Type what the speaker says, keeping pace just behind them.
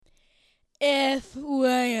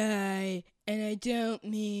FYI, and I don't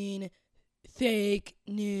mean fake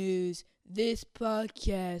news, this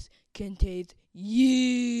podcast contains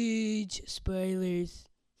huge spoilers.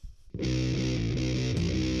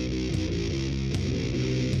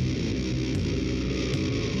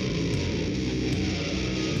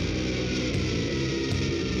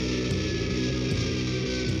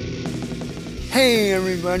 Hey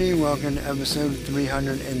everybody, welcome to episode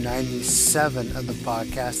 397 of the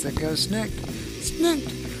podcast that goes snicked.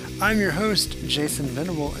 I'm your host, Jason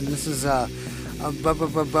Venable, and this is a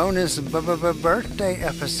bonus birthday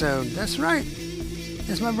episode. That's right,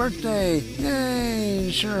 it's my birthday.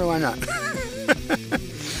 Yay, sure, why not?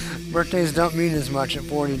 Birthdays don't mean as much at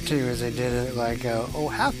 42 as they did at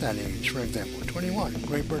half that age, for example. 21,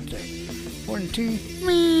 great birthday. 42,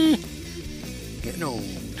 me, getting old.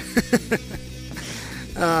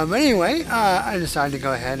 But anyway, I decided to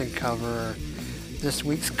go ahead and cover this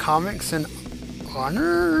week's comics in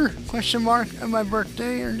honor, of my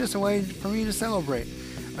birthday, or just a way for me to celebrate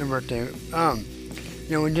my birthday.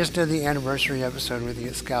 We just did the anniversary episode with the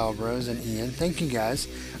Excalibros and Ian. Thank you guys.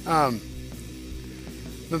 But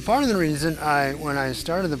part of the reason when I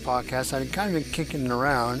started the podcast, I'd kind of been kicking it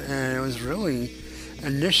around, and it was really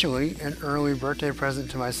initially an early birthday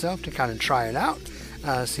present to myself to kind of try it out.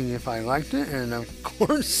 See if I liked it, and of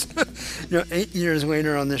course, 8 years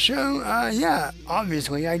later on the show,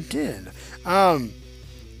 obviously I did. And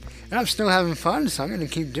I'm still having fun, so I'm going to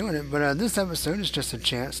keep doing it. But this episode is just a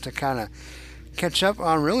chance to kind of catch up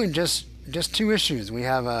on really just two issues. We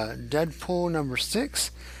have Deadpool number 6,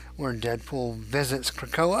 where Deadpool visits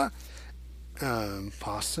Krakoa.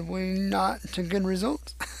 Possibly not to good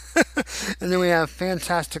results. And then we have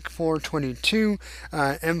Fantastic Four 22,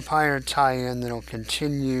 Empire tie-in that'll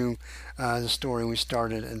continue the story we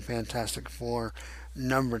started in Fantastic Four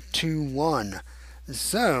number 21.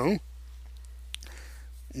 So,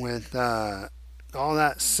 with all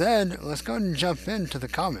that said, let's go ahead and jump into the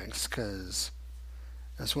comics, because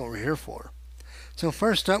that's what we're here for. So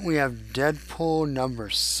first up, we have Deadpool number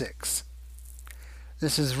 6.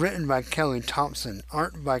 This is written by Kelly Thompson,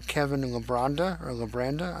 art by Kevin Lebranda,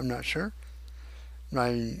 I'm not sure.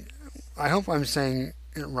 I hope I'm saying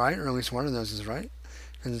it right, or at least one of those is right,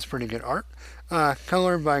 because it's pretty good art.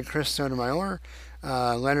 Color by Chris Sotomayor,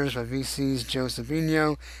 letters by VC's Joe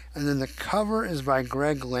Sabino, and then the cover is by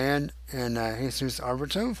Greg Land and Jesus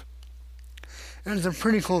Arbatov. And it's a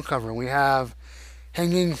pretty cool cover. We have,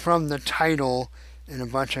 hanging from the title, and a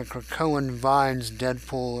bunch of Krakoan vines,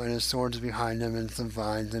 Deadpool and his swords behind him, and some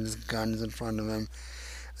vines and his guns in front of him.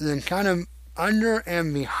 And then kind of under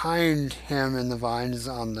and behind him in the vines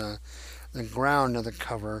on the ground of the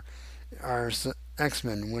cover are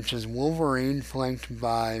X-Men, which is Wolverine flanked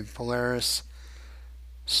by Polaris,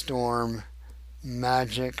 Storm,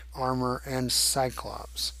 Magic, Armor, and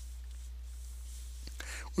Cyclops.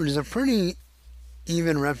 Which is a pretty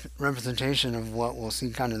even representation of what we'll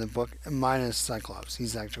see kind of in the book, minus Cyclops.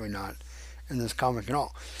 He's actually not in this comic at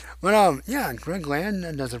all. But Greg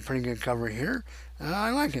Land does a pretty good cover here.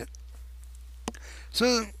 I like it.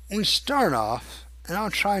 So we start off, and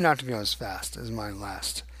I'll try not to go as fast as my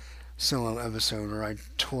last solo episode where I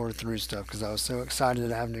tore through stuff because I was so excited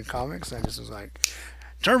to have new comics. I just was like,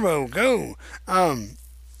 Turbo, go! I'm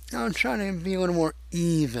trying to be a little more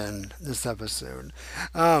even this episode.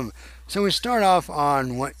 So we start off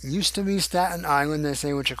on what used to be Staten Island, they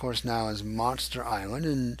say, which of course now is Monster Island.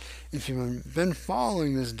 And if you've been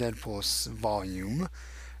following this Deadpool volume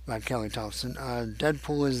by Kelly Thompson,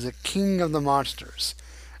 Deadpool is the king of the monsters.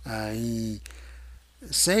 He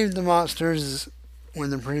saved the monsters when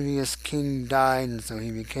the previous king died, and so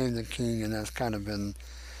he became the king, and that's kind of been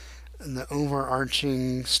the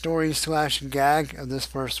overarching story / gag of this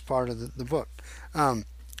first part of the book.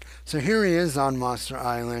 So here he is on Monster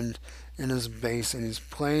Island in his base, and he's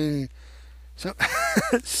playing. So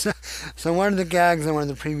one of the gags in one of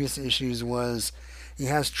the previous issues was he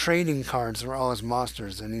has trading cards for all his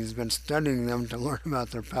monsters, and he's been studying them to learn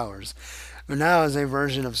about their powers. But now, as a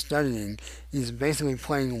version of studying, he's basically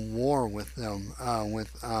playing war with them,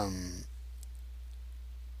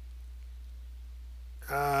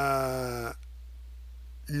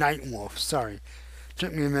 Nightwolf, sorry.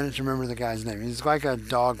 Took me a minute to remember the guy's name. He's like a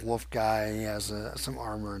dog wolf guy. He has some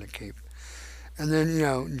armor and a cape. And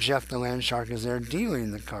then, Jeff the Land Shark is there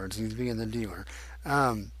dealing the cards. He's being the dealer.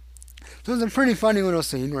 So it's a pretty funny little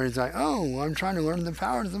scene where he's like, oh, I'm trying to learn the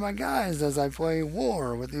powers of my guys as I play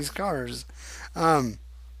war with these cards. So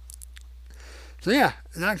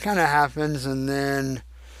that kind of happens, and then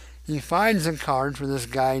he finds a card for this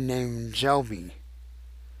guy named Jelby.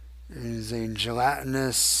 He's a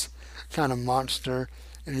gelatinous kind of monster,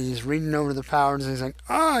 and he's reading over the powers, and he's like,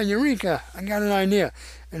 Eureka! I got an idea.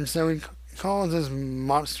 And so he calls his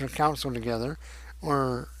monster council together,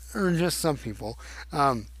 or just some people,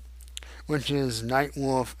 which is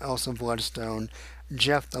Nightwolf, Elsa Bloodstone,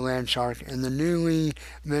 Jeff the Land Shark, and the newly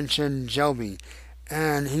mentioned Jelby.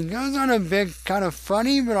 And he goes on a big, kind of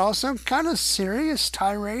funny, but also kind of serious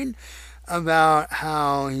tirade about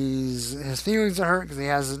how his feelings are hurt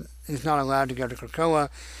because he's not allowed to go to Krakoa.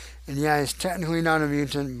 And yeah, he's technically not a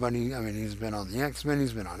mutant, but he's been on the X-Men,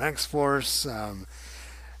 he's been on X-Force,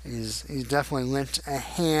 he's definitely lent a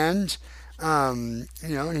hand, and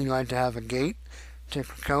he'd like to have a gate to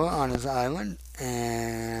Krakoa on his island,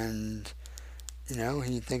 and,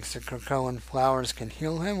 he thinks the Krakoan flowers can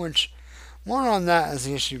heal him, which, more on that as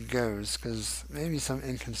the issue goes, because maybe some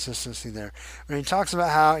inconsistency there. When he talks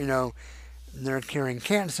about how, they're curing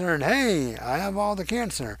cancer, and hey, I have all the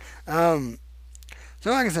cancer. So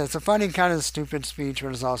like I said, it's a funny kind of stupid speech, but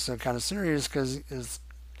it's also kind of serious because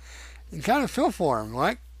you kind of feel for him,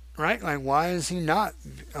 right? Like, why is he not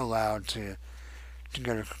allowed to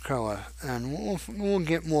go to Krakoa? And we'll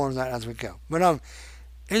get more of that as we go. But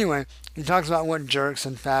anyway, he talks about what jerks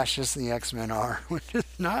and fascists the X-Men are, which is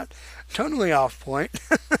not totally off point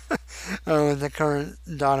with the current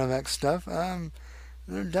Dawn of X stuff.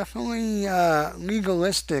 They're definitely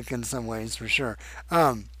legalistic in some ways, for sure.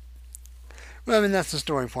 Well, that's the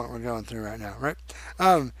story point we're going through right now, right?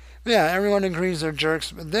 Yeah, everyone agrees they're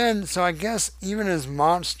jerks. But then, so I guess even as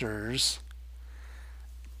monsters,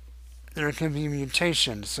 there can be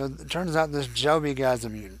mutations. So it turns out this Jelby guy's a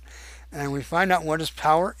mutant. And we find out what his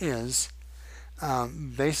power is.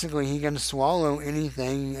 Basically, he can swallow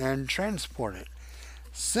anything and transport it.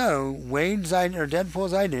 So, Wade's idea, or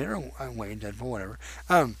Deadpool's idea, or Wade, Deadpool, whatever,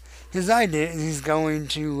 his idea is he's going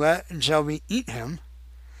to let Jelby eat him,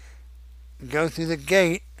 go through the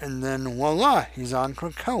gate, and then voila, he's on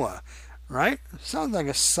Krakoa, right? Sounds like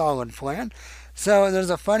a solid plan. So there's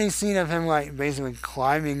a funny scene of him basically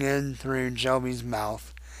climbing in through Jelby's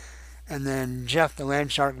mouth, and then Jeff the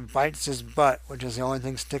Land Shark bites his butt, which is the only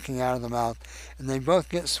thing sticking out of the mouth, and they both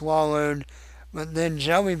get swallowed, but then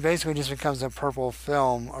Jelby basically just becomes a purple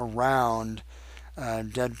film around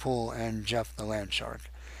Deadpool and Jeff the Land Shark.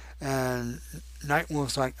 And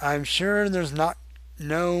Nightwolf's like, I'm sure there's no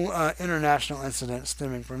international incident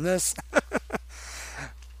stemming from this.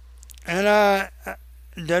 And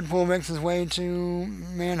Deadpool makes his way to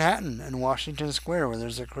Manhattan and Washington Square, where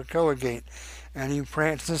there's a Krakoa gate, and he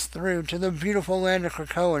prances through to the beautiful land of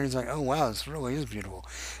Krakoa, and he's like, oh wow, this really is beautiful.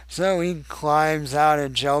 So he climbs out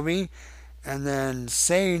at Jelby, and then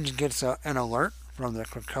Sage gets an alert from the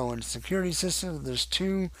Krakoan security system. There's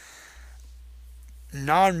two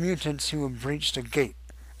non-mutants who have breached a gate.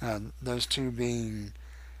 Those two being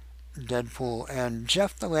Deadpool and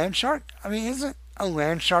Jeff the Land Shark. Isn't a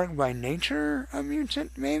land shark by nature a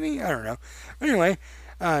mutant, maybe? I don't know. But anyway,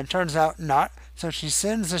 turns out not. So she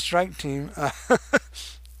sends the strike team.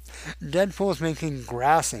 Deadpool's making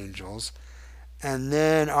grass angels. And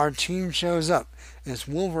then our team shows up. It's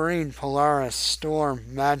Wolverine, Polaris, Storm,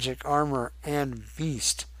 Magic, Armor, and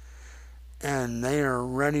Beast. And they are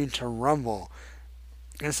ready to rumble.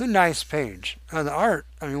 It's a nice page. The art,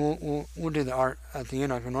 we'll do the art at the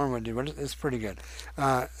end like we normally do, but it's pretty good.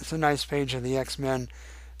 It's a nice page of the X-Men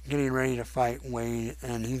getting ready to fight Wade,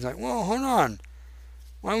 and he's like, whoa, hold on.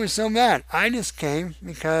 Why are we so mad? I just came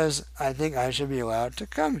because I think I should be allowed to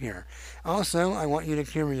come here. Also, I want you to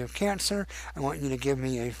cure me of cancer. I want you to give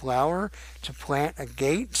me a flower to plant a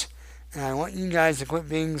gate. And I want you guys to quit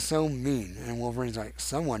being so mean. And Wolverine's like,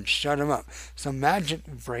 someone shut him up. So Magic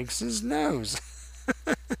breaks his nose.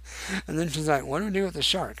 And then she's like, what do we do with the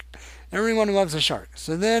shark? Everyone loves a shark.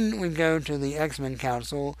 So then we go to the X-Men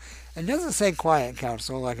Council. It doesn't say Quiet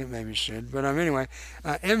Council like it maybe should. But anyway,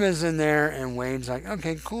 Emma's in there and Wade's like,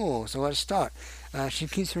 okay, cool. So let's start. She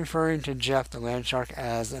keeps referring to Jeff the Land Shark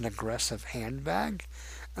as an aggressive handbag,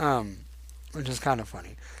 which is kind of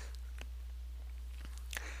funny.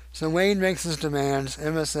 So Wade makes his demands.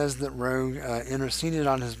 Emma says that Rogue interceded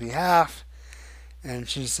on his behalf. And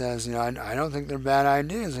she says, I don't think they're bad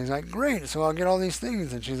ideas. And he's like, great, so I'll get all these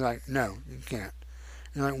things. And she's like, no, you can't.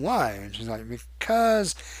 And you're like, why? And she's like,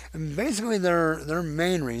 because basically their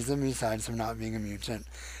main reason, besides him not being a mutant,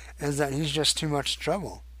 is that he's just too much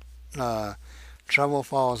trouble. Trouble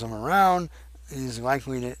follows him around. He's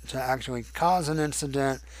likely to actually cause an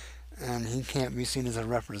incident. And he can't be seen as a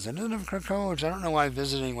representative of Krakoa, which I don't know why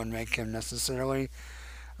visiting would make him necessarily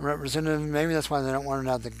representative. Maybe that's why they don't want it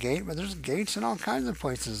out the gate, but there's gates in all kinds of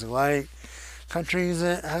places, like countries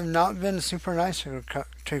that have not been super nice to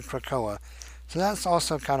Krakoa. So that's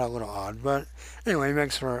also kind of a little odd. But anyway, it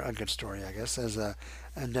makes for a good story, I guess, as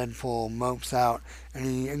and Deadpool mopes out and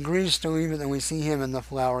he agrees to leave it, and we see him in the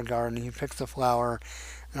flower garden. He picks a flower,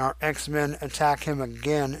 and our X-Men attack him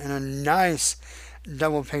again in a nice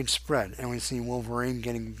double-page spread. And we see Wolverine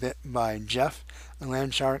getting bit by Jeff, the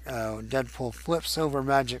land shark. Deadpool flips over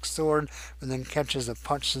Magic's sword, but then catches a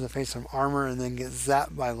punch to the face from Armor, and then gets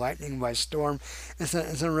zapped by lightning by Storm. It's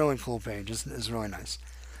a really cool page. It's really nice.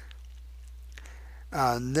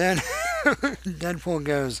 Then Deadpool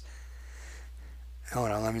goes, hold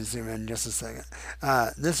on, let me zoom in just a second.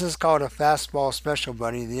 This is called a fastball special,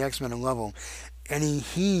 buddy. The X-Men love him. And he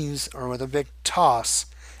heaves, or with a big toss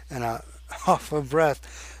and a huff of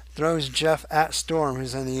breath, throws Jeff at Storm,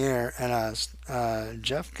 who's in the air. And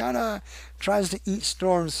Jeff kind of tries to eat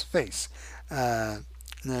Storm's face. And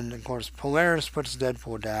then, of course, Polaris puts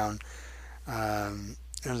Deadpool down.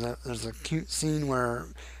 There's a cute scene where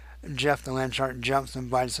Jeff the land shark jumps and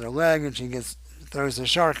bites her leg, and she throws the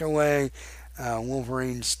shark away.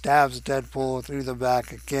 Wolverine stabs Deadpool through the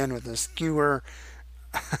back again with a skewer.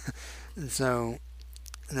 and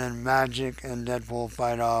then Magic and Deadpool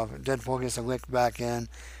fight off. Deadpool gets a lick back in,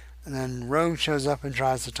 and then Rogue shows up and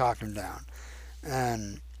tries to talk him down,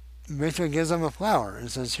 and basically gives him a flower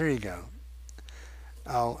and says, "Here you go.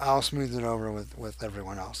 I'll smooth it over with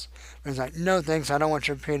everyone else." But he's like, "No thanks, I don't want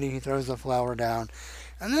your pity." He throws the flower down,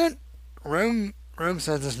 and then Rogue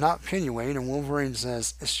says it's not pity, Wade, and Wolverine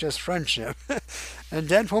says it's just friendship. And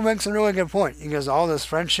Deadpool makes a really good point. He goes, all this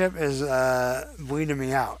friendship is bleeding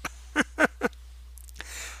me out.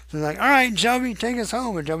 So he's like, all right, Joby, take us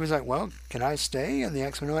home. And Joby's like, well, can I stay? And the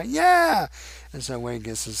X-Men are like, yeah. And so Wade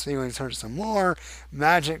gets his feelings hurt some more.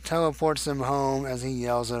 Magic teleports him home as he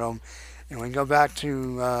yells at him. And we go back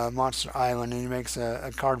to Monster Island, and he makes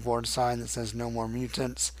a cardboard sign that says no more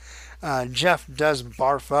mutants. Jeff does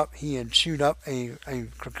barf up. He had chewed up a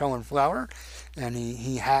Krakoan flower, and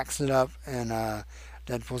he hacks it up, and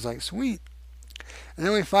Deadpool's like, sweet. And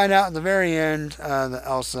then we find out at the very end that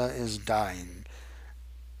Elsa is dying.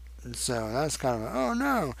 And so that's kind of oh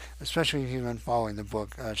no, especially if you've been following the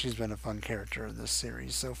book. She's been a fun character in this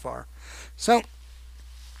series so far. So,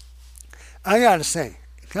 I gotta say,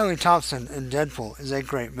 Kelly Thompson and Deadpool is a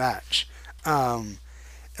great match.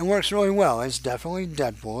 It works really well. It's definitely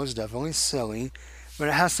Deadpool. It's definitely silly, but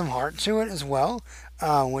it has some heart to it as well,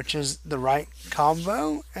 which is the right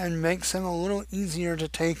combo and makes him a little easier to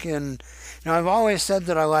take in. Now, I've always said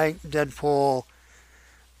that I like Deadpool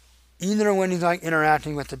either when he's like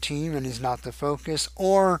interacting with the team and he's not the focus,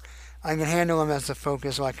 or I can handle him as the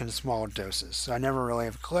focus like in small doses. So I never really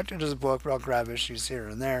have collected his book, but I'll grab issues here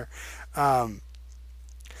and there.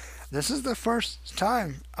 This is the first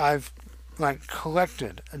time I've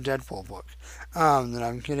collected a Deadpool book that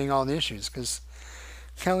I'm getting all the issues, because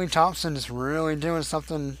Kelly Thompson is really doing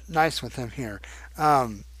something nice with him here.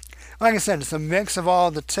 Like I said, it's a mix of all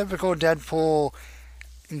the typical Deadpool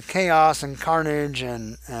and chaos and carnage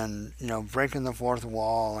and breaking the fourth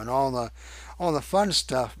wall and all the fun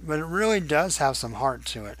stuff, but it really does have some heart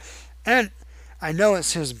to it. And I know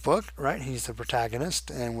it's his book, right? He's the protagonist,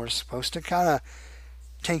 and we're supposed to kind of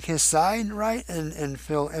take his side, right, and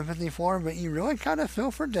feel empathy for him, but you really kind of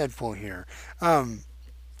feel for Deadpool here. And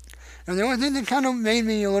the only thing that kind of made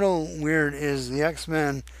me a little weird is the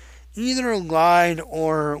X-Men either lied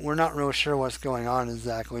or we're not real sure what's going on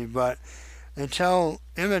exactly, but Emmett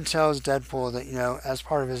tells Deadpool that, as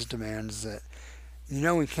part of his demands that,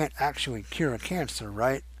 we can't actually cure a cancer,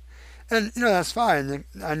 right? And, that's fine.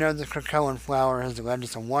 I know the Krakoan flower has led to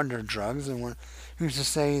some wonder drugs, and who's to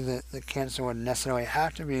say that the cancer wouldn't necessarily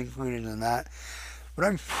have to be included in that. But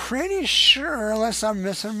I'm pretty sure, unless I'm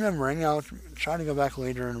misremembering, I'll try to go back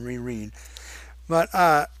later and reread. But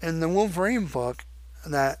in the Wolverine book,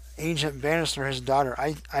 that Agent Bannister, his daughter,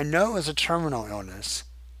 I know it was a terminal illness.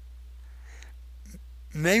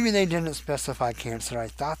 Maybe they didn't specify cancer. I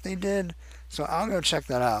thought they did, so I'll go check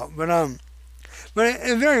that out. But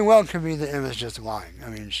it very well could be that Emma's just lying. I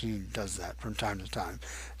mean, she does that from time to time.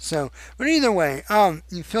 So, but either way,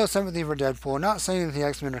 you feel sympathy for Deadpool. Not saying that the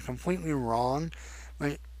X-Men are completely wrong,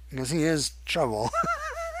 but because he is trouble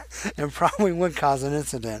and probably would cause an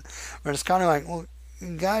incident. But it's kind of like, well,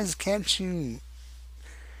 guys, can't you,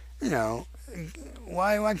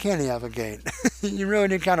 why can't he have a gate? You really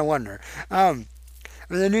do kind of wonder.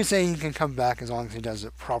 But they do say he can come back as long as he does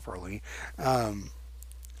it properly.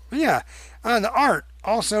 But yeah, the art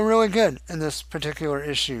also really good in this particular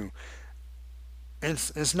issue.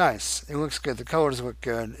 It's nice. It looks good. The colors look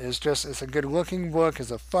good. It's a good looking book.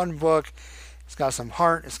 It's a fun book. It's got some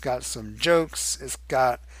heart. It's got some jokes. It's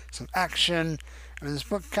got some action. I mean, this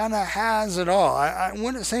book kind of has it all. I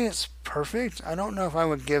wouldn't say it's perfect. I don't know if I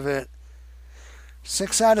would give it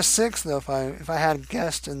 6 out of 6, though. If I had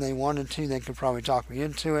guessed and they wanted to, they could probably talk me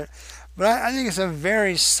into it. But I think it's a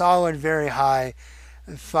very solid, very high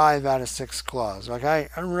 5 out of 6 claws. Like I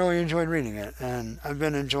really enjoyed reading it, and I've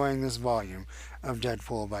been enjoying this volume of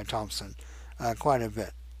Deadpool by Thompson quite a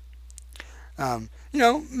bit.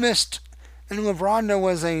 Mist and Lebrando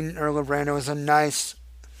was a nice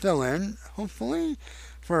fill-in, hopefully,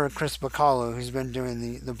 for Chris Bacalo, who's been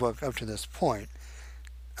doing the book up to this point.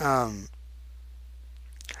 I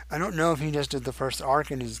don't know if he just did the first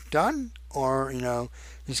arc and he's done, or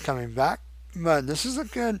he's coming back. But this is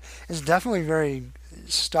it's definitely very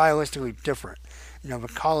stylistically different.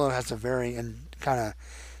 Bacalo has a very kind of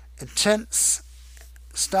intense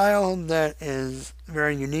style that is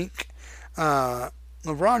very unique.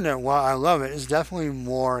 Lebrando, while I love it, is definitely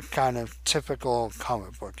more kind of typical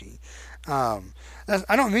comic booky. I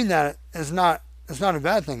don't mean that it's not a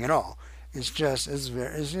bad thing at all. It's just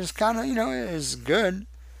kind of it's good.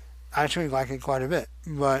 I actually like it quite a bit,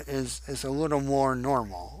 but it's a little more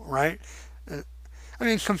normal, right? I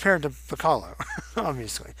mean, compared to Bacalo,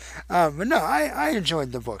 obviously. But no, I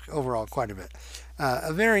enjoyed the book overall quite a bit.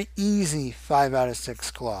 A very easy 5 out of 6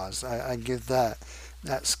 claws. I give that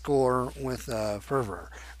score with fervor.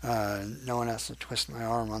 No one has to twist my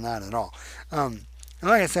arm on that at all. And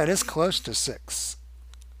like I said, it's close to 6.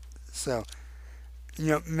 So,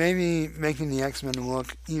 maybe making the X-Men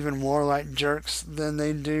look even more like jerks than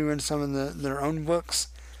they do in some of their own books.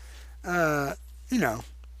 But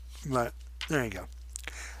there you go.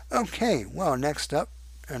 Okay, well, next up,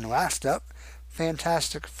 and last up,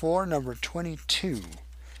 Fantastic Four number 22,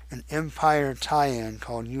 an Empire tie-in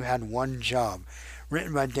called You Had One Job,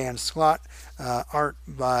 written by Dan Slott, art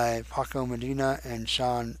by Paco Medina and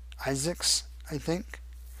Sean Isaacs, I think.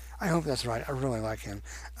 I hope that's right. I really like him.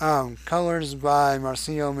 Colors by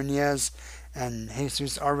Marcio Menez and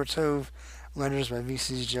Jesus Arbatov. Letters by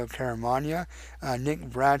VC's Joe Caramagna. Nick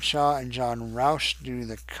Bradshaw and John Roush do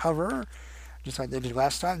the cover, just like they did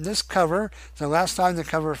last time. This cover, so last time the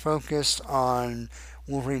cover focused on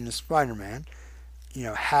Wolverine and Spider-Man.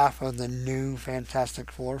 Half of the new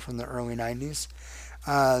Fantastic Four from the early 90s.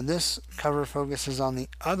 This cover focuses on the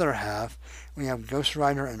other half. We have Ghost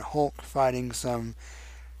Rider and Hulk fighting some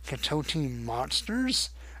Katoti monsters.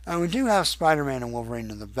 We do have Spider-Man and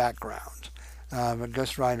Wolverine in the background, but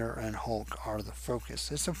Ghost Rider and Hulk are the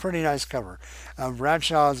focus. It's a pretty nice cover.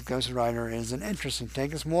 Bradshaw's Ghost Rider is an interesting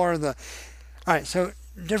take. It's more of the... Alright, so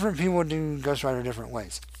different people do Ghost Rider different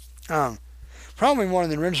ways. Probably more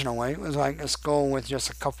than the original way. It was like a skull with just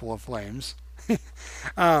a couple of flames.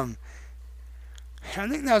 I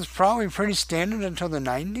think that was probably pretty standard until the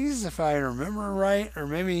 90s, if I remember right, or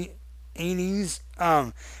maybe 80s.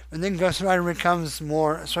 But then Ghost Rider becomes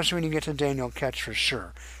more, especially when you get to Daniel Ketch for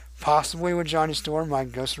sure. Possibly with Johnny Storm, my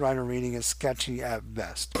Ghost Rider reading is sketchy at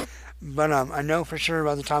best. But I know for sure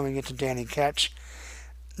by the time we get to Danny Ketch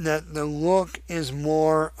that the look is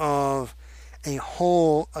more of a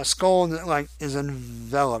skull that is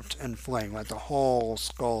enveloped in flame, like the whole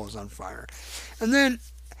skull is on fire. And then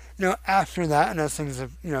after that, and as things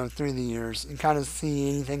have, through the years, you kind of see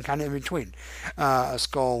anything kind of in between. A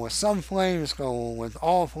skull with some flame, a skull with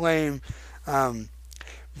all flame.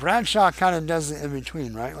 Bradshaw kind of does it in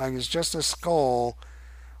between, right? Like it's just a skull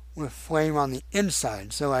with flame on the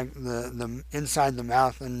inside. So like the inside the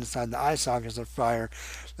mouth and inside the eye sockets are fire.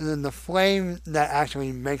 And then the flame that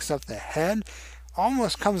actually makes up the head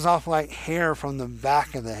almost comes off like hair from the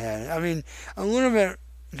back of the head. I mean, a little bit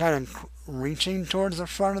kind of reaching towards the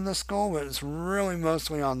front of the skull, but it's really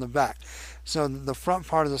mostly on the back. So the front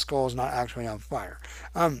part of the skull is not actually on fire.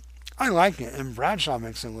 I like it, and Bradshaw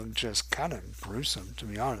makes it look just kind of gruesome, to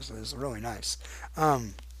be honest. It's really nice.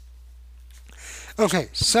 Okay,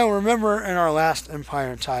 so remember in our last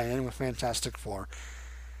Empire tie-in with Fantastic Four,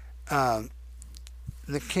 the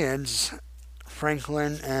kids,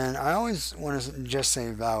 Franklin, and I always want to just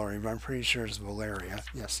say Valerie, but I'm pretty sure it's Valeria.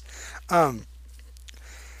 Yes.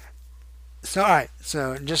 So, alright,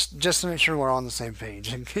 so just to make sure we're all on the same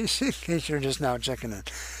page, in case you're just now checking in.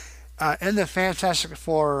 In the Fantastic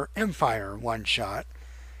Four Empire one-shot,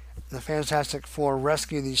 the Fantastic Four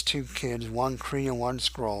rescue these two kids, one Kree and one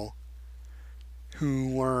Skrull, who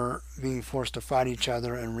were being forced to fight each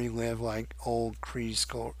other and relive like old Kree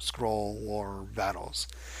Skrull war battles.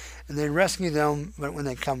 And they rescue them, but when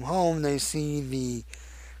they come home, they see the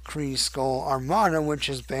Kree Skrull Armada, which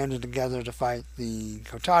is banded together to fight the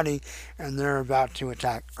Kotati, and they're about to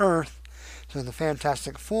attack Earth. So the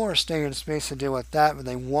Fantastic Four stay in space to deal with that, but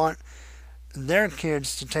they want their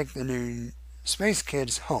kids to take the new space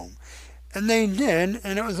kids home. And they did,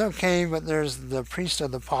 and it was okay, but there's the priest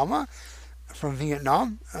of the Palma from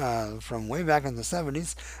Vietnam, from way back in the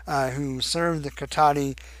 70s, who served the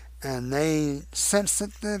Katati, and they sense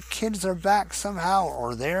that the kids are back somehow,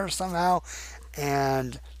 or there somehow,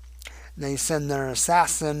 and they send their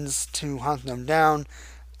assassins to hunt them down.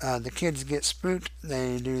 The kids get spooked.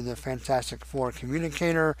 They do the Fantastic Four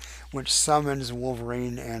communicator, which summons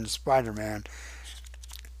Wolverine and Spider-Man.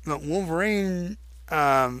 But Wolverine,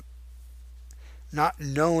 not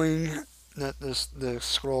knowing that the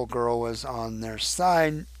Skrull Girl was on their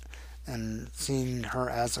side and seeing her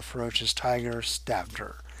as a ferocious tiger, stabbed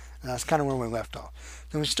her. And that's kind of where we left off.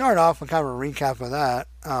 So we start off with kind of a recap of that,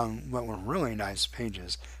 but with really nice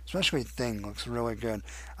pages. Especially Thing looks really good.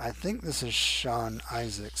 I think this is Sean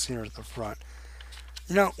Isaacs here at the front.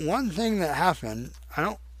 You know, one thing that happened,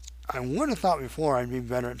 I would have thought before I'd be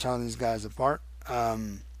better at telling these guys apart.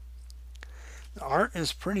 The art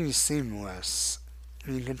is pretty seamless.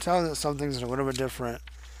 You can tell that some things are a little bit different,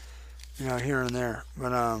 you know, here and there.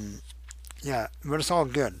 But, yeah, but it's all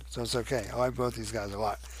good, so it's okay. I like both these guys a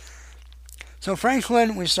lot. So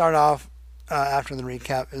Franklin, we start off after the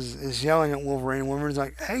recap, is yelling at Wolverine. Wolverine's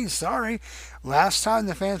like, hey, sorry. Last time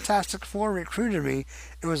the Fantastic Four recruited me,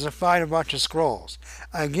 it was to fight a bunch of Skrulls.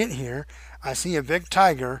 I get here, I see a big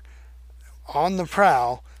tiger on the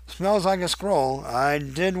prowl, smells like a Skrull. I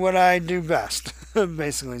did what I do best,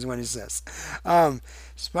 basically is what he says.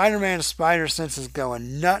 Spider-Man's spider sense is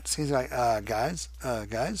going nuts. He's like, guys.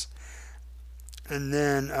 And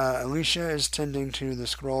then Alicia is tending to the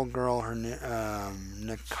Skrull Girl. Her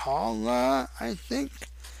Nicola, I think,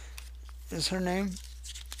 is her name.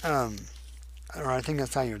 Or I think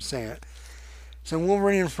that's how you would say it. So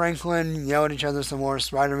Wolverine and Franklin yell at each other some more.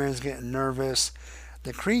 Spider-Man's getting nervous.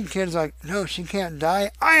 The Creed kid's like, no, she can't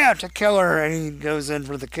die. I have to kill her. And he goes in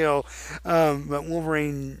for the kill. But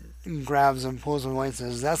Wolverine grabs him, pulls him away, and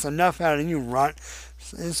says, that's enough out of you, runt.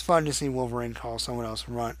 It's fun to see Wolverine call someone else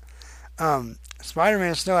runt.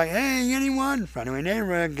 Spider-Man's still like, hey, anyone? Friendly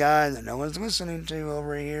neighborhood guy that no one's listening to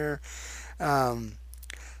over here. So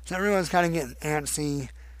everyone's kind of getting antsy,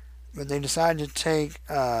 but they decide to take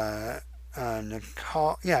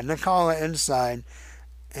Nicola inside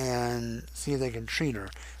and see if they can treat her.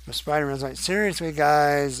 But Spider-Man's like, seriously,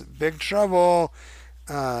 guys, big trouble.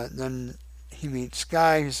 Then he meets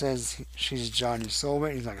Skye, who says she's Johnny's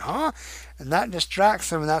soulmate. He's like, huh? And that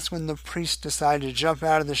distracts him, and that's when the priest decided to jump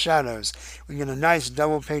out of the shadows. We get a nice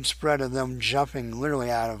double-page spread of them jumping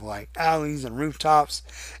literally out of, like, alleys and rooftops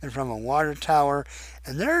and from a water tower.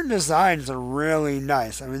 And their designs are really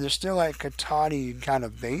nice. I mean, they're still, like, Katati kind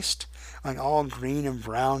of based, like all green and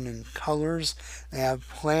brown in colors. They have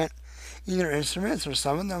plant, either instruments or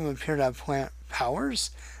some of them appear to have plant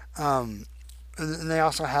powers. And they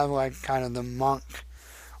also have like kind of the monk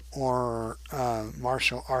or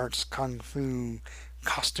martial arts kung fu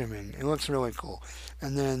costuming. It looks really cool.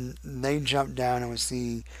 And then they jump down and we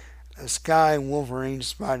see Skye, Wolverine,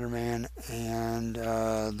 Spider-Man, and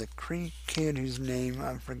the Kree kid whose name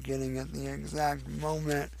I'm forgetting at the exact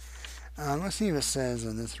moment. Let's see if it says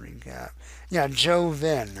in this recap. Yeah,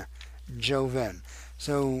 Jo-Ven. Jo-Ven.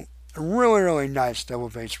 So a really, really nice double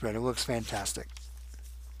page spread. It looks fantastic.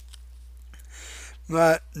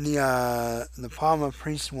 But the Palma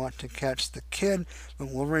priests want to catch the kid, but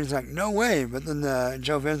Wolverine's like, no way. But then the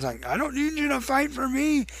Jo-Ven's like, I don't need you to fight for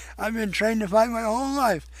me. I've been trained to fight my whole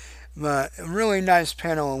life. But a really nice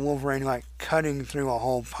panel of Wolverine like cutting through a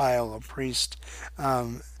whole pile of priests.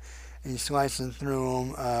 He's slicing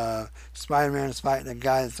through them. Spider-Man is fighting a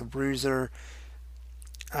guy that's a bruiser.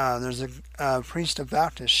 There's a priest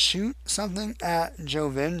about to shoot something at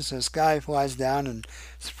Jo-Ven, so Skye flies down and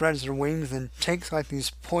spreads her wings and takes like these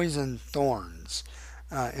poison thorns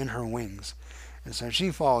in her wings. And so she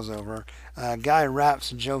falls over. A guy wraps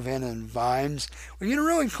Jo-Ven in vines. We get a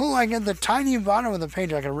really cool, like at the tiny bottom of the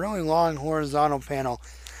page, like a really long horizontal panel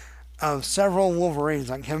of several Wolverines,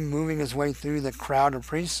 like him moving his way through the crowd of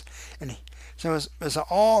priests. And so it's an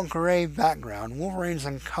all gray background. Wolverine's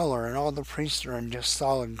in color, and all the priests are in just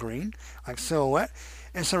solid green, like silhouette.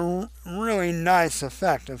 It's a really nice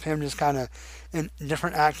effect of him just kind of in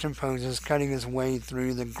different action poses, cutting his way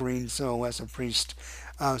through the green silhouettes of priests.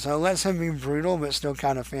 So it lets him be brutal, but still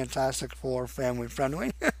kind of Fantastic Four family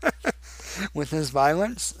friendly with his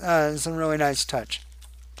violence. It's a really nice touch.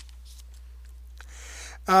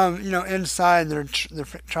 Inside they're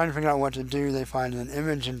trying to figure out what to do. They find an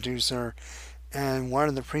image inducer, and one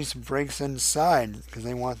of the priests breaks inside because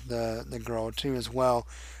they want the girl too as well.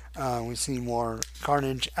 We see more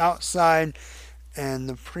carnage outside, and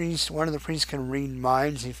one of the priests can read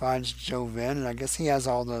minds. He finds Jo-Ven, and I guess he has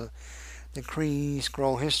all the the Kree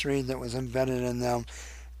scroll history that was embedded in them,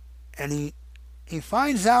 and he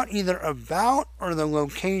finds out either about or the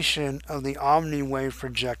location of the Omni-Wave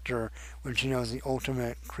projector, which is the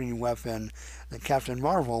ultimate Kree weapon that Captain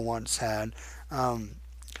Marvel once had.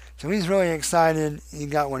 So he's really excited. He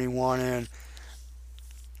got what he wanted.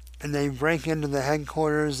 And they break into the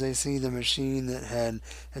headquarters. They see the machine that had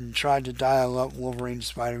tried to dial up Wolverine,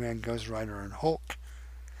 Spider-Man, Ghost Rider, and Hulk.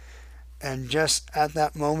 And just at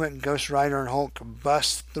that moment, Ghost Rider and Hulk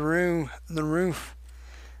bust through the roof.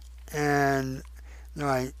 And they're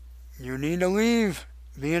like, "You need to leave.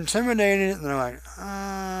 Be intimidated." And they're like,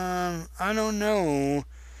 I don't know.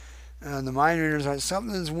 And the mind reader's like,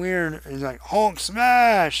 "Something's weird." And he's like, "Hulk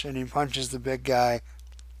smash!" And he punches the big guy.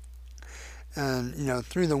 And,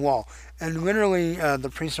 through the wall. And literally,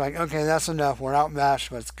 the priests are like, "Okay, that's enough. We're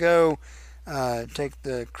outmatched. Let's go. Take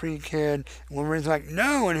the Kree kid." And Wolverine's like,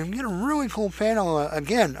 "No." And we get a really cool panel,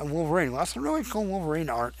 again, of Wolverine. Lots of really cool Wolverine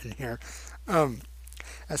art in here.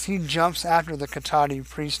 As he jumps after the Katati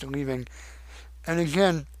priest leaving. And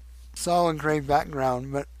again, solid gray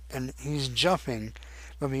background, and he's jumping.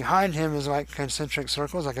 But behind him is like concentric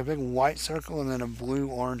circles, like a big white circle and then a blue,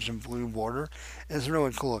 orange, and blue border. It's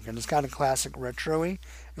really cool looking. It's kind of classic retro-y.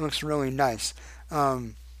 It looks really nice.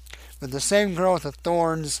 But the same girl with the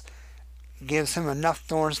thorns gives him enough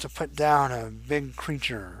thorns to put down a big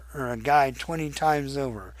creature or a guy 20 times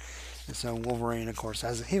over. And so Wolverine, of course,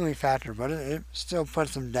 has a healing factor, but it still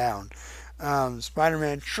puts him down.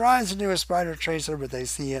 Spider-Man tries to do a spider tracer, but they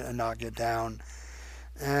see it and knock it down.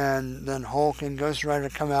 And then Hulk and Ghost Rider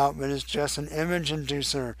come out, but it's just an image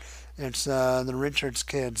inducer. It's the Richards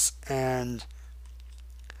kids, and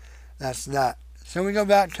that's that. So we go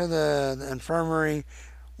back to the infirmary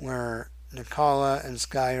where Nakala and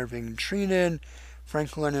Skye are being treated.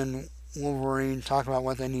 Franklin and Wolverine talk about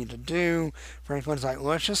what they need to do. Franklin's like,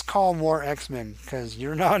 "Let's just call more X-Men, because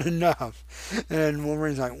you're not enough." And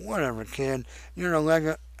Wolverine's like, "Whatever, kid. You're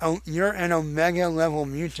an Omega level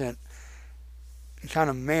mutant. Kind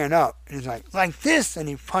of man up." And he's like this, and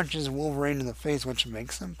he punches Wolverine in the face, which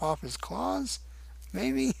makes him pop his claws,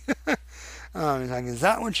 maybe. He's like, "Is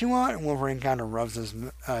that what you want?" And Wolverine kind of rubs his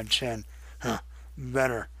chin.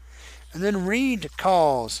 Better. And then Reed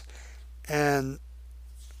calls, and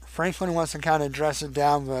Franklin wants to kind of dress it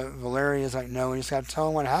down, but Valeria's like, "No, we just got to tell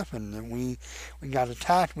him what happened. And we got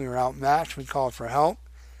attacked, we were outmatched, we called for help,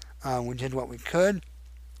 we did what we could."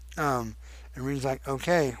 And Reed's like,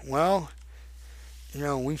 "Okay, well,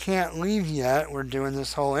 we can't leave yet. We're doing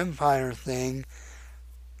this whole Empire thing,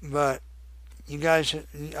 but you guys should."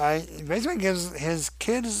 He basically gives his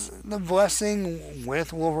kids the blessing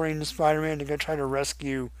with Wolverine and Spider-Man to go try to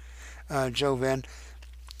rescue Joven.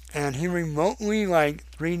 And he remotely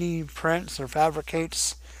 3D prints or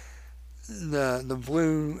fabricates the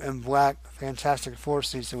blue and black Fantastic Four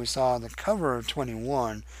suits that we saw on the cover of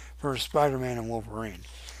 21 for Spider-Man and Wolverine.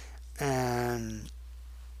 And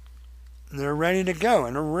they're ready to go.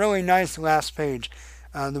 And a really nice last page.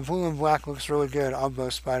 The blue and black looks really good on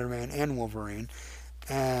both Spider-Man and Wolverine.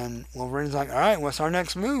 And Wolverine's like, "All right, what's our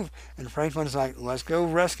next move?" And Franklin's like, "Let's go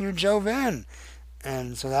rescue Joven."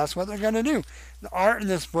 And so that's what they're going to do. The art in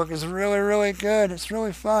this book is really, really good. It's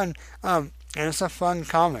really fun. And it's a fun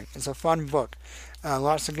comic. It's a fun book.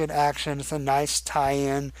 Lots of good action. It's a nice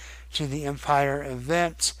tie-in to the Empire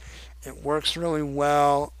event. It works really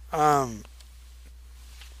well. I'm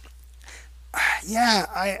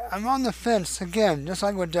on the fence again, just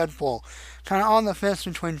like with Deadpool. Kind of on the fence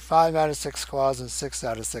between 5 out of 6 claws and 6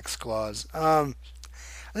 out of 6 claws.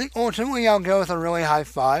 I think ultimately I'll go with a really high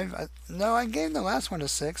 5. I gave the last one a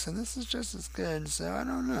 6, and this is just as good, so I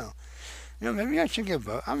don't know. Maybe I should give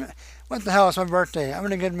both. What the hell, it's my birthday. I'm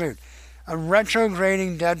in a good mood. I'm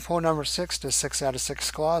retrograding Deadpool number 6 to 6 out of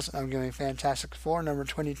 6 claws. I'm giving Fantastic Four number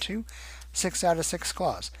 22 6 out of 6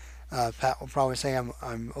 claws. Pat will probably say I'm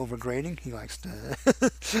overgrading. He likes to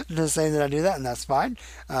to say that I do that, and that's fine.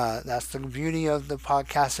 That's the beauty of the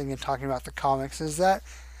podcasting and talking about the comics, is that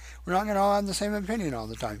we're not going to all have the same opinion all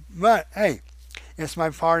the time. But hey, it's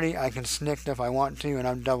my party. I can snick if I want to, and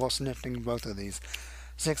I'm double snifting both of these.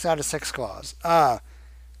 6 out of 6 claws.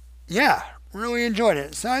 Really enjoyed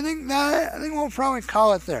it. So I think we'll probably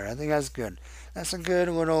call it there. I think that's good. That's a good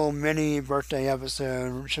little mini birthday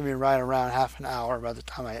episode. It should be right around half an hour by the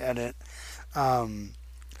time I edit. So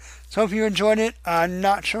hope you enjoyed it. I'm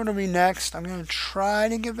not sure what'll be next. I'm going to try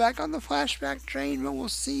to get back on the flashback train, but we'll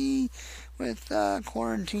see with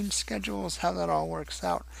quarantine schedules how that all works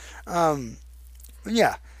out. But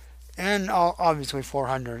yeah, and obviously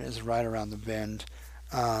 400 is right around the bend.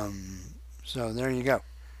 So there you go.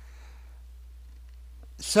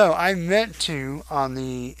 So I meant to, on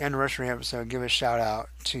the anniversary episode, give a shout out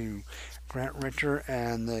to Grant Ritter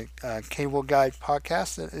and the Cable Guide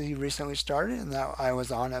podcast that he recently started, and that I was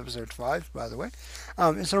on episode 5, by the way.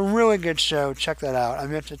 It's a really good show. Check that out. I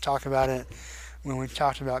meant to talk about it when we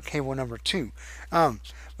talked about Cable number 2.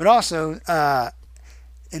 But also,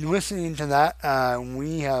 in listening to that,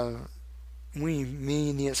 me,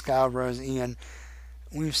 the Excaliburs, Ian,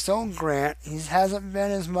 we've sold Grant. He hasn't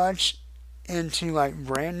been as much into like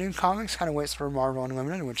brand new comics, kind of waits for Marvel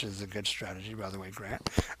Unlimited, which is a good strategy, by the way, Grant.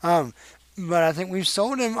 But I think we've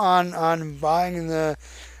sold him on buying the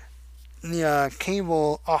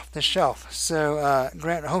Cable off the shelf. So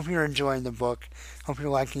Grant, I hope you're enjoying the book. Hope you're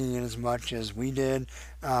liking it as much as we did.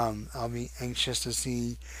 I'll be anxious to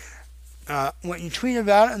see what you tweet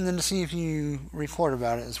about it, and then to see if you record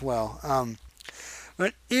about it as well.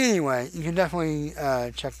 But anyway, you can definitely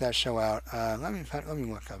check that show out. Let me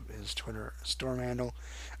look up his Twitter storm handle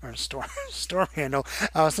storm handle.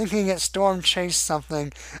 I was thinking it Storm Chase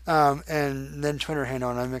something, and then Twitter handle,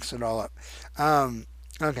 and I mixed it all up.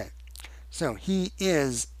 Okay, so he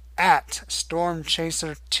is at Storm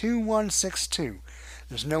Chaser 2162.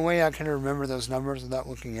 There's no way I can remember those numbers without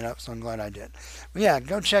looking it up, so I'm glad I did. But yeah,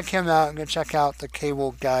 go check him out. Go check out the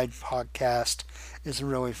Cable Guide podcast. It's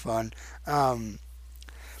really fun.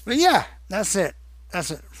 But yeah, that's it. That's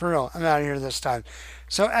it. For real. I'm out of here this time.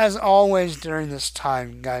 So as always during this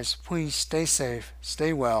time, guys, please stay safe.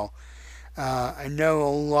 Stay well. I know a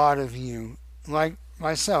lot of you, like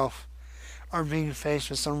myself, are being faced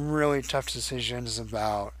with some really tough decisions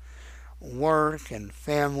about work and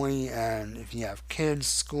family, and if you have kids,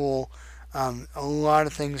 school, a lot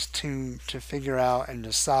of things to figure out and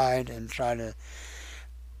decide and try to,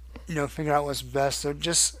 figure out what's best. So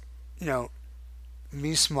just,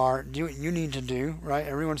 be smart, do what you need to do, right?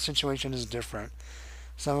 Everyone's situation is different.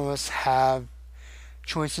 Some of us have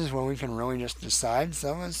choices where we can really just decide.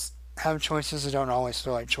 Some of us have choices that don't always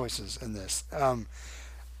feel like choices in this. And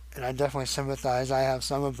I definitely sympathize. I have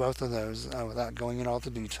some of both of those without going into all the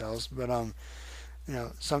details. But,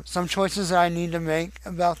 some choices that I need to make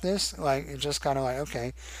about this, like, it's just kind of like,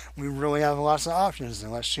 okay, we really have lots of options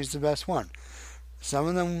and let's choose the best one. Some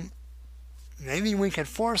of them, maybe we could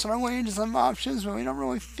force our way into some options, but we don't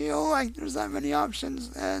really feel like there's that many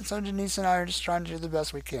options. And so Denise and I are just trying to do the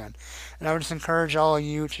best we can. And I would just encourage all of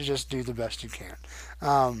you to just do the best you can.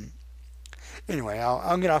 Anyway,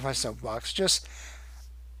 I'll get off my soapbox. Just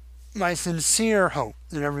my sincere hope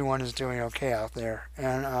that everyone is doing okay out there.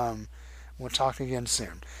 And we'll talk again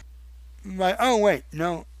soon.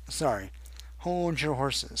 Sorry. Hold your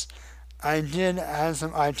horses. I did have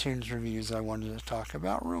some iTunes reviews I wanted to talk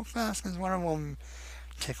about real fast because one of them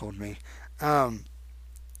tickled me. Let's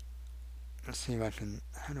see if I can.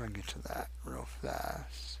 How do I get to that real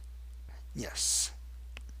fast? Yes.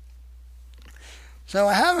 So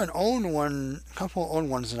I have a couple old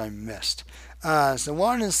ones that I missed. So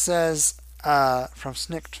one says from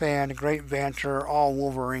Snick Fan, great banter, all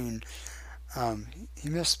Wolverine. He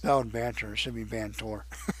misspelled banter. It should be bantor.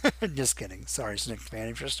 Just kidding. Sorry, Snick Fan,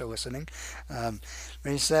 if you're still listening. But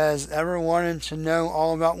he says, ever wanted to know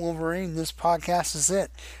all about Wolverine? This podcast is it.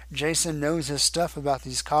 Jason knows his stuff about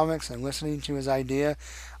these comics, and listening to his idea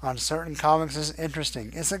on certain comics is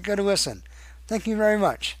interesting. It's a good listen. Thank you very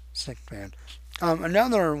much, Snick Fan.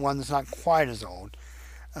 Another one that's not quite as old.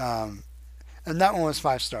 And that one was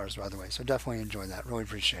 5 stars, by the way, so definitely enjoy that. Really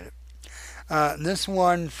appreciate it. This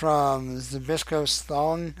one from Zabisco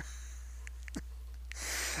Thong.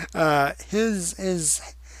 His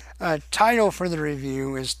title for the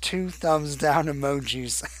review is 2 thumbs down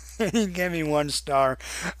emojis. He gave me 1 star.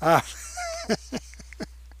 And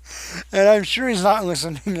I'm sure he's not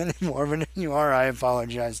listening anymore, but if you are, I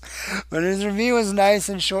apologize. But his review is nice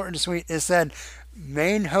and short and sweet. It said,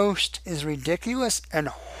 main host is ridiculous and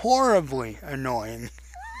horribly annoying.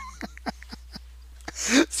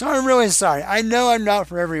 So I'm really sorry. I know I'm not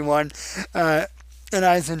for everyone, and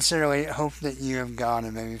I sincerely hope that you have gone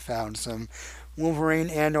and maybe found some Wolverine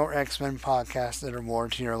and or X-Men podcasts that are more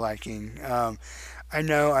to your liking. I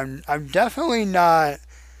know I'm definitely not,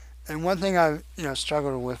 and one thing I've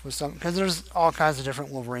struggled with some, because there's all kinds of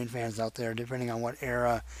different Wolverine fans out there, depending on what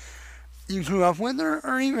era you grew up with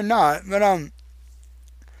or even not. But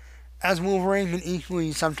as Wolverine can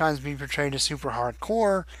equally sometimes be portrayed as super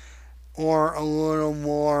hardcore or a little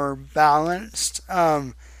more balanced.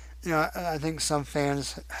 I think some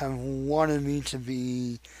fans have wanted me to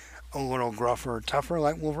be a little gruffer or tougher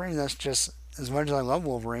like Wolverine. That's just, as much as I love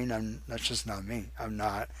Wolverine, that's just not me. I'm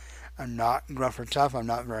not gruff or tough. I'm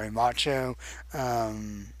not very macho.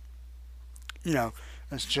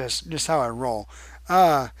 That's just how I roll.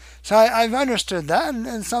 So I've understood that,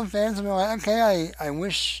 and some fans have been like, okay, I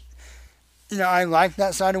wish, I like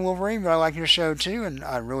that side of Wolverine, but I like your show too, and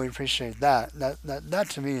I really appreciate that. That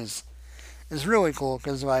to me is really cool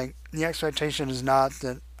because like the expectation is not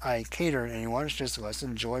that I cater to anyone. It's just let's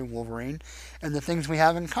enjoy Wolverine and the things we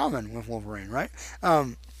have in common with Wolverine, right?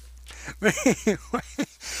 But anyway,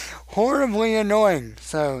 horribly annoying.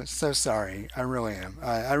 So sorry. I really am.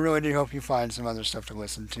 I really do hope you find some other stuff to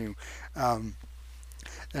listen to,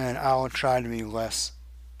 and I'll try to be less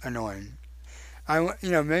annoying. Maybe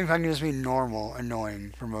if I can just be normal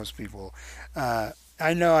annoying for most people.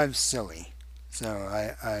 I know I'm silly,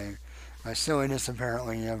 so my silliness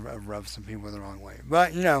apparently have rubbed some people the wrong way.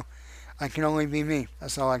 But I can only be me.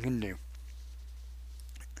 That's all I can do.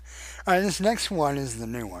 All right, this next one is the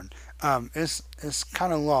new one. It's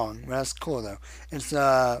kind of long, but that's cool though. It's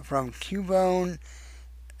from Cubone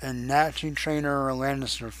and Natchy Trainer or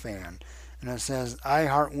Lannister fan, and it says, "I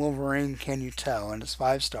heart Wolverine. Can you tell?" And it's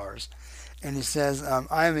 5 stars. And he says,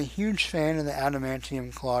 "I am a huge fan of the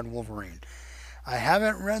adamantium clawed Wolverine. I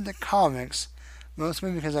haven't read the comics,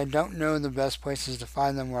 mostly because I don't know the best places to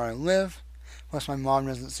find them where I live. Plus, my mom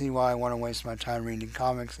doesn't see why I want to waste my time reading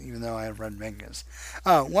comics, even though I have read mangas."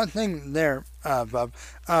 One thing there, Bub,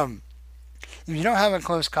 if you don't have a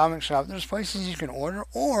close comic shop, there's places you can order,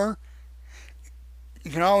 or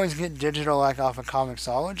you can always get digital, like off of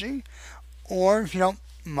Comixology, or if you don't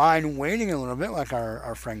mind waiting a little bit, like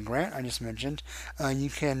our friend Grant I just mentioned, you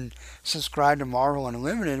can subscribe to Marvel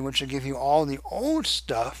Unlimited, which will give you all the old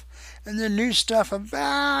stuff and the new stuff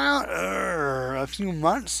about a few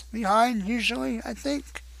months behind, usually, I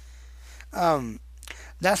think.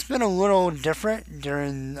 That's been a little different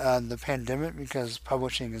during the pandemic because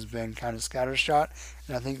publishing has been kind of scattershot,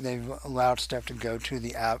 and I think they've allowed stuff to go to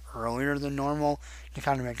the app earlier than normal to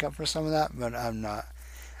kind of make up for some of that, but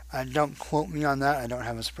don't quote me on that. I don't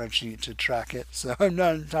have a spreadsheet to track it, so I'm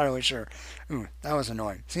not entirely sure. Ooh, that was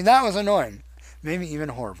annoying. See, that was annoying. Maybe even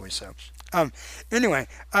horribly so. Anyway,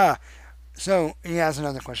 so he has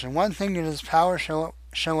another question. One thing, did his powers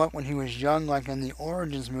show up when he was young, like in the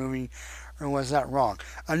Origins movie, or was that wrong?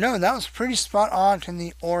 No, that was pretty spot on in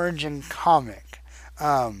the Origin comic,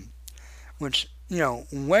 which,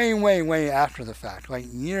 way, way, way after the fact, like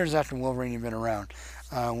years after Wolverine had been around.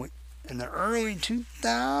 In the early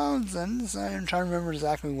 2000s. I'm trying to remember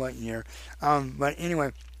exactly what year. But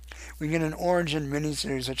anyway, we get an Origin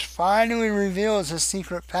miniseries which finally reveals his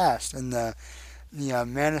secret past and the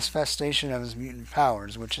manifestation of his mutant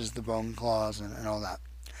powers, which is the bone claws and all that.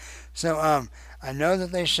 So I know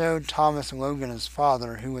that they showed Thomas Logan as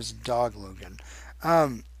father, who was Dog Logan. I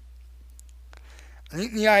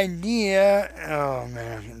think the idea... Oh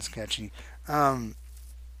man, I'm getting sketchy.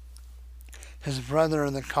 His brother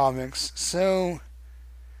in the comics, so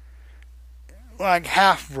like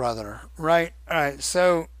half brother, right? Alright,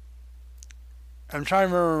 so I'm trying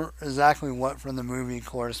to remember exactly what from the movie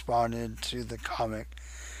corresponded to the comic.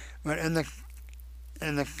 But in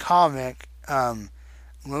the comic,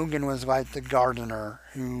 Logan was like the gardener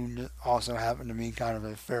who also happened to be kind of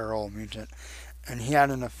a feral mutant. And he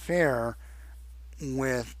had an affair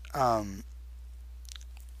with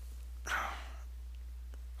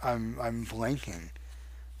I'm blanking.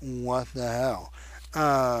 What the hell?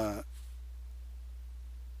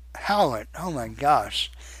 Howlett. Oh my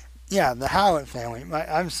gosh. Yeah, the Howlett family.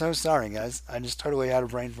 I'm so sorry, guys. I just totally had a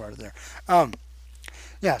brain fart there.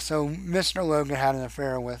 Yeah, so Mr. Logan had an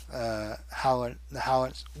affair with Howlett, the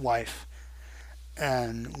Howlett's wife.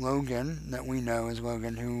 And Logan, that we know as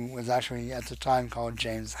Logan, who was actually at the time called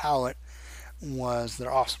James Howlett, was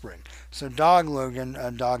their offspring. So Dog Logan,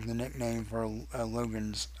 Dog the nickname for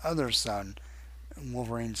Logan's other son,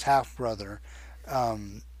 Wolverine's half brother,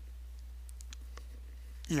 and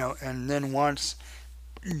then once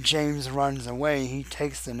James runs away, he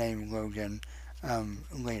takes the name Logan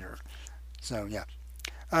later. So yeah.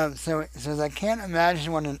 So it says, I can't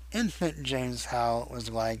imagine what an infant James Howlett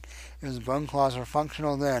was like if his bone claws were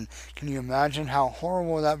functional then. Can you imagine how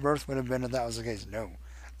horrible that birth would have been if that was the case? No.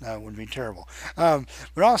 That would be terrible.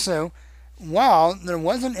 But also, wow, there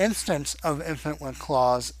was an instance of infant with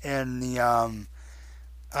claws in the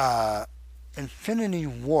Infinity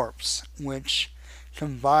Warps, which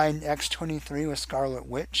combined X-23 with Scarlet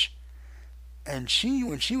Witch. And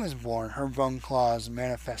when she was born, her bone claws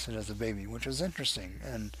manifested as a baby, which was interesting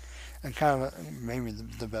and kind of maybe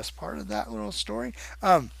the best part of that little story.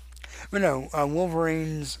 But no,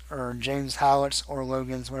 Wolverine's or James Howlett's or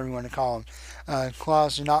Logan's, whatever you want to call them,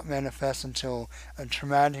 claws do not manifest until a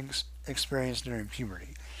traumatic experience during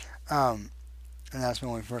puberty. And that's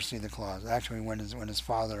when we first see the claws. Actually, when his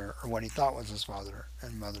father, or what he thought was his father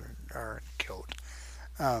and mother, are killed.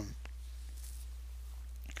 Um,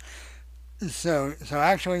 so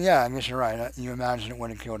actually, yeah, I guess you're right. You imagine it would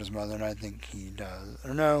have killed his mother, and I think he does.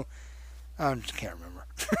 Or no, I just can't remember.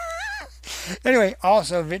 Anyway,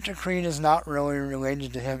 also, Victor Creed is not really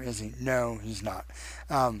related to him, is he? No, he's not.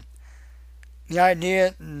 Um, the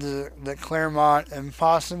idea that Claremont and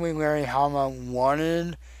possibly Larry Hama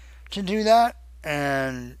wanted to do that,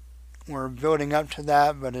 and we're building up to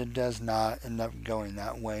that, but it does not end up going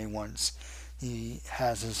that way once he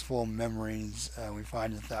has his full memories. We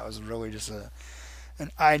find that was really just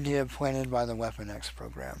an idea planted by the Weapon X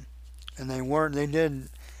program, and they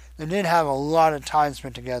did have a lot of time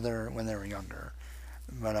spent together when they were younger,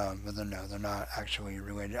 but no, they're not actually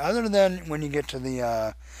related. Other than when you get to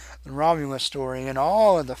the Romulus story, and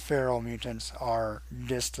all of the feral mutants are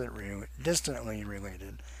distantly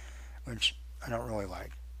related, which I don't really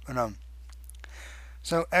like. But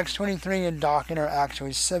so X-23 and Daken are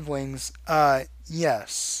actually siblings.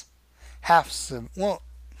 Yes, well,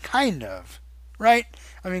 kind of, right?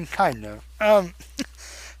 I mean, kind of.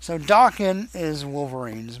 So Daken is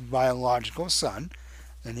Wolverine's biological son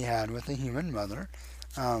that he had with a human mother.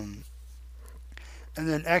 And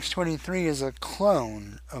then X-23 is a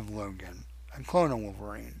clone of Logan, a clone of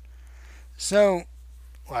Wolverine. So,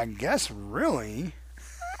 well, I guess really,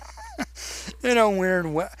 in a weird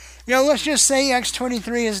way, let's just say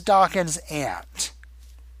X-23 is Daken's aunt.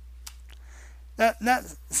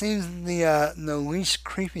 That seems the least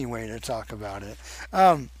creepy way to talk about it.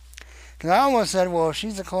 Because I almost said, well, if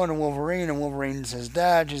she's a clone of Wolverine and Wolverine's his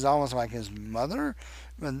dad, she's almost like his mother.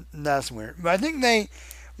 But that's weird. But I think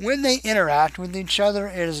when they interact with each other,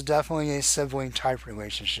 it is definitely a sibling type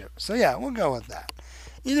relationship. So yeah, we'll go with that.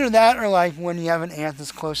 Either that or like when you have an aunt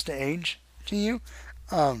that's close to age to you.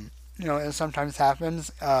 It sometimes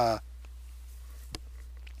happens.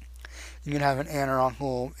 You can have an aunt or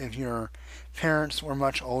uncle if your parents were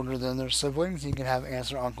much older than their siblings. You can have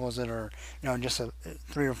aunts or uncles that are, just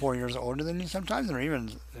 3 or 4 years older than you sometimes, or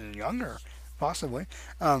even younger, possibly.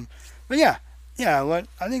 But yeah,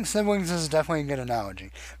 I think siblings is definitely a good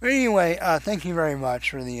analogy. But anyway, thank you very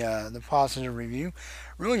much for the positive review.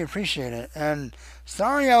 Really appreciate it. And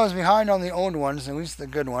sorry I was behind on the old ones, at least the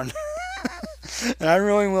good one. And I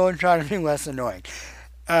really will try to be less annoying.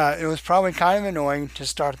 It was probably kind of annoying to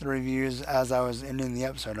start the reviews as I was ending the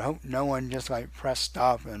episode. I hope no one just pressed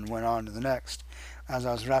stop and went on to the next as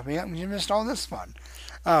I was wrapping up, because you missed all this fun.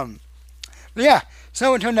 But yeah,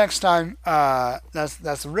 so until next time,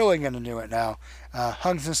 that's really going to do it now.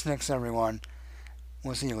 Hugs and snicks, everyone.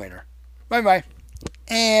 We'll see you later. Bye-bye.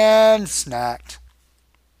 And snacked.